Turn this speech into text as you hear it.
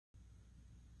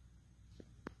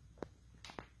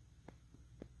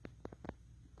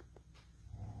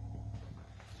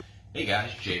Hey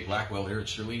guys, Jay Blackwell here at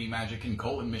Sterlini Magic in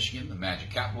Colon, Michigan, the magic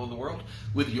capital of the world,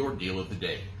 with your deal of the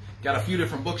day. Got a few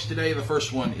different books today. The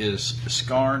first one is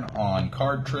Scarn on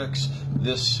card tricks.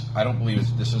 This, I don't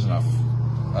believe this isn't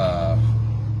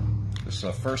this is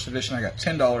a first edition. I got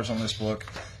 $10 on this book.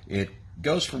 It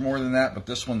goes for more than that, but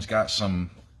this one's got some,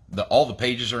 all the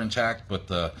pages are intact, but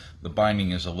the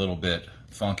binding is a little bit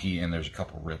funky, and there's a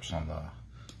couple rips on the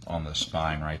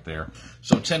spine right there.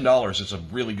 So $10 is a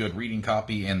really good reading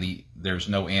copy, and there's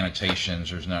no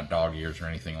annotations, there's not dog ears or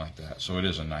anything like that. So it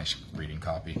is a nice reading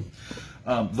copy.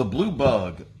 The Blue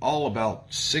Bug, all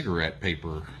about cigarette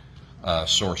paper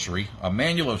sorcery. A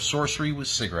manual of sorcery with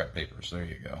cigarette papers. There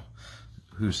you go.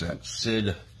 Who's that?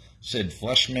 Sid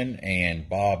Fleshman and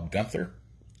Bob Gunther.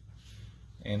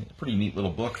 And a pretty neat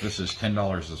little book. This is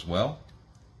 $10 as well.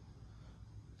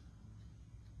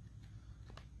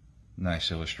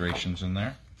 Nice illustrations in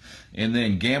there. And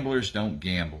then Gamblers Don't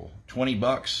Gamble. 20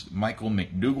 bucks, Michael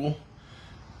McDougall,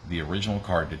 the original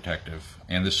card detective.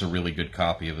 And this is a really good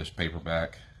copy of this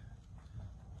paperback.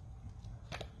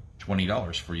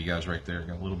 $20 for you guys right there.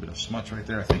 Got a little bit of smuts right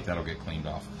there. I think that'll get cleaned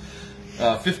off.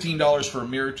 $15 for a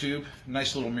mirror tube.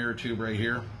 Nice little mirror tube right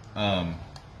here.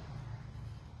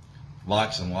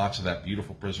 Lots and lots of that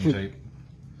beautiful prism tape.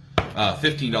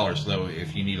 $15 though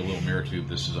if you need a little mirror tube.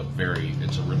 This is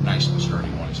it's a nice and sturdy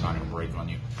one. It's not going to break on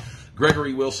you.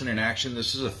 Gregory Wilson in Action.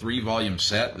 This is a 3-volume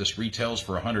set. This retails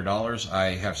for $100.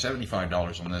 I have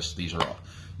 $75 on this. These are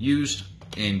used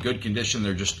in good condition.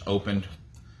 They're just opened.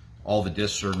 All the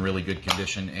discs are in really good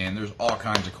condition, and there's all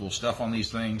kinds of cool stuff on these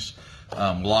things.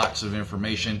 Lots of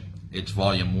information. It's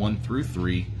volume 1 through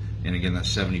 3, and again that's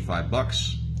 75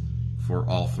 bucks for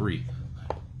all 3.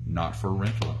 Not for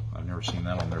rental. I've never seen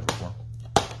that on there before.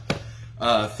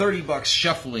 30 bucks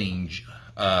shuffling.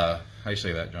 How you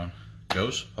say that, John?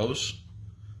 Joe's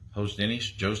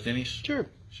Denny's? Joe's Denny's? Sure.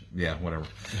 Yeah, whatever.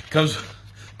 Comes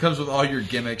with all your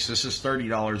gimmicks. This is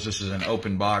 $30. This is an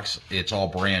open box. It's all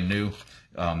brand new.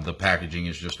 The packaging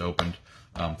is just opened.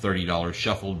 $30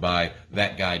 shuffled by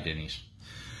that guy, Denny's.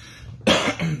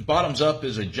 Bottoms Up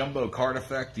is a jumbo card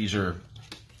effect. These are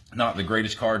not the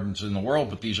greatest cards in the world,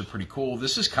 but these are pretty cool.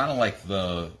 This is kind of like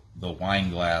the wine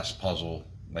glass puzzle,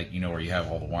 like, you know, where you have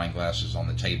all the wine glasses on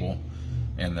the table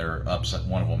and they're upside,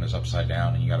 one of them is upside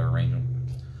down and you got to arrange them.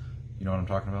 You know what I'm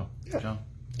talking about, yeah. John?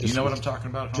 Do you know what I'm talking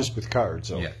about? Just with cards.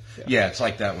 So. Yeah, it's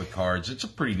like that with cards. It's a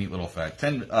pretty neat little effect.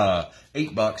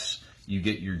 $8 bucks, you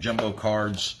get your jumbo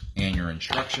cards and your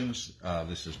instructions.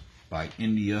 This is by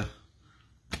India,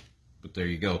 but there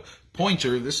you go.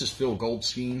 Pointer, this is Phil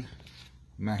Goldstein.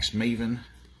 Max Maven.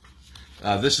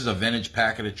 This is a vintage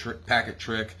packet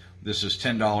trick. This is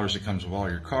 $10. It comes with all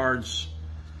your cards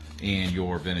and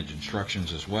your vintage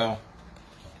instructions as well.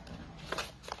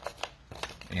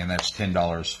 And that's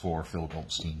 $10 for Phil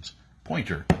Goldstein's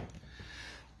Pointer.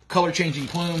 Color changing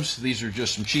plumes. These are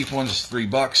just some cheap ones. It's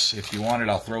 $3. If you want it,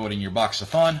 I'll throw it in your box of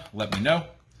fun. Let me know.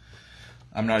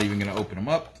 I'm not even going to open them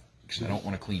up because I don't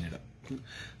want to clean it up.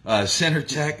 Center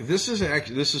Tech. This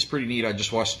is pretty neat. I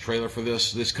just watched the trailer for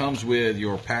this. This comes with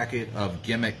your packet of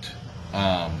gimmicked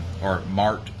or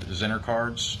marked Zenner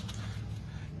cards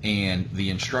and the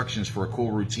instructions for a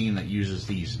cool routine that uses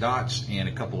these dots and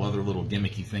a couple other little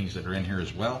gimmicky things that are in here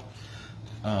as well.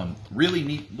 Really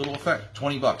neat little effect.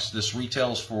 20 bucks. This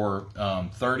retails for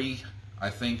 30, I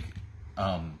think.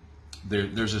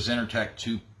 There's a Zenner Tech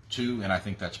 2, and I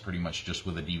think that's pretty much just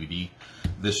with a DVD.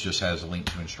 This just has a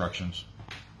link to instructions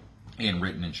and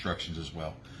written instructions as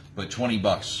well. But 20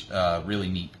 bucks, really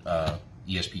neat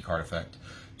ESP card effect.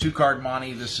 2-card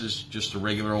Monty. This is just a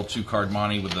regular old 2-card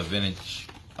Monty with the vintage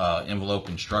envelope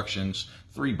instructions.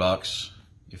 $3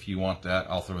 if you want that.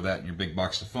 I'll throw that in your big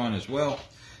box of fun as well.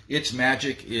 It's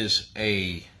Magic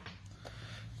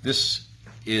this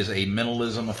is a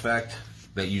mentalism effect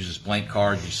that uses blank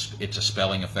cards. It's a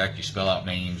spelling effect. You spell out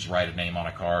names, write a name on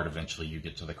a card. Eventually you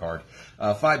get to the card.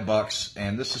 $5,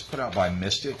 and this is put out by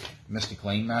Mystic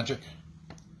Lane Magic.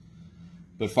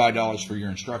 But $5 for your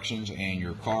instructions and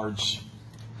your cards.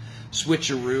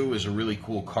 Switcheroo is a really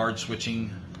cool card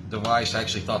switching device. I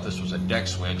actually thought this was a deck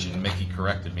switch, and Mickey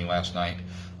corrected me last night.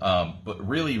 But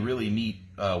really, really neat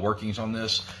workings on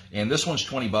this. And this one's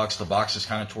 20 bucks. The box is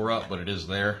kind of tore up, but it is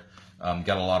there.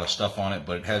 Got a lot of stuff on it,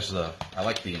 but it has I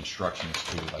like the instructions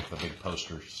too, like the big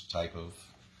posters type of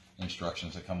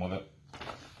instructions that come with it.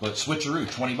 But Switcheroo,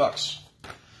 20 bucks.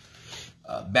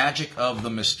 Magic of the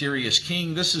Mysterious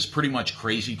King. This is pretty much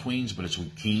Crazy Queens, but it's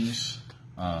with kings.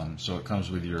 So it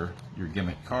comes with your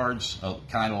gimmick cards,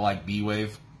 kind of like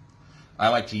B-Wave. I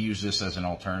like to use this as an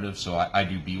alternative, so I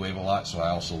do B-Wave a lot, so I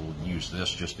also use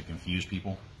this just to confuse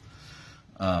people.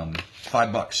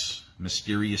 $5.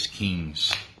 Mysterious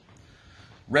Kings.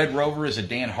 Red Rover is a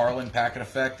Dan Harlan packet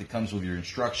effect. It comes with your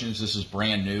instructions. This is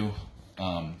brand new,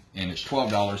 and it's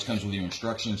 $12. Comes with your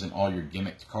instructions and all your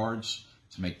gimmicked cards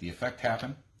to make the effect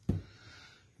happen.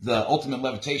 The Ultimate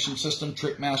Levitation System,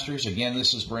 Trick Masters. Again,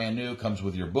 this is brand new. Comes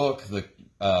with your book, the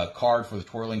card for the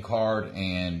twirling card,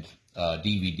 and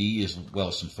DVD, as well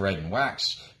as some thread and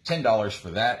wax. $10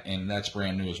 for that, and that's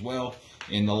brand new as well.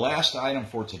 And the last item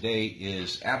for today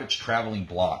is Abbott's Traveling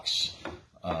Blocks.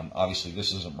 Obviously,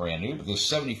 this isn't brand new, but this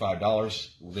is $75.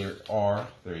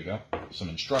 There you go, some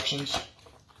instructions.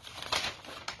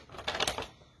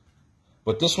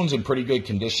 But this one's in pretty good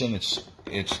condition.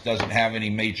 It doesn't have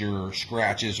any major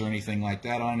scratches or anything like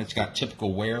that on it. It's got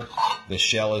typical wear. The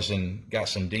shell got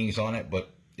some dings on it,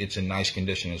 but it's in nice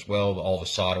condition as well. All the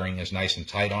soldering is nice and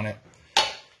tight on it.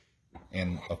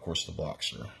 And, of course, the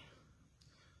blocks are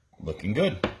looking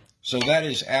good. So that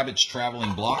is Abbott's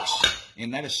Traveling Blocks,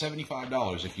 and that is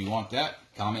 $75. If you want that,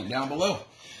 comment down below.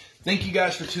 Thank you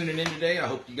guys for tuning in today. I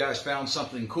hope you guys found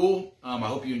something cool. I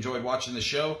hope you enjoyed watching the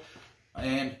show,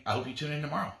 and I hope you tune in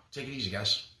tomorrow. Take it easy,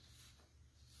 guys.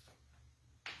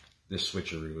 This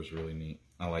switcheroo was really neat.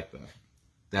 I like that.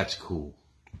 That's cool.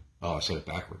 Oh, I said it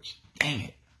backwards. Dang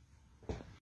it.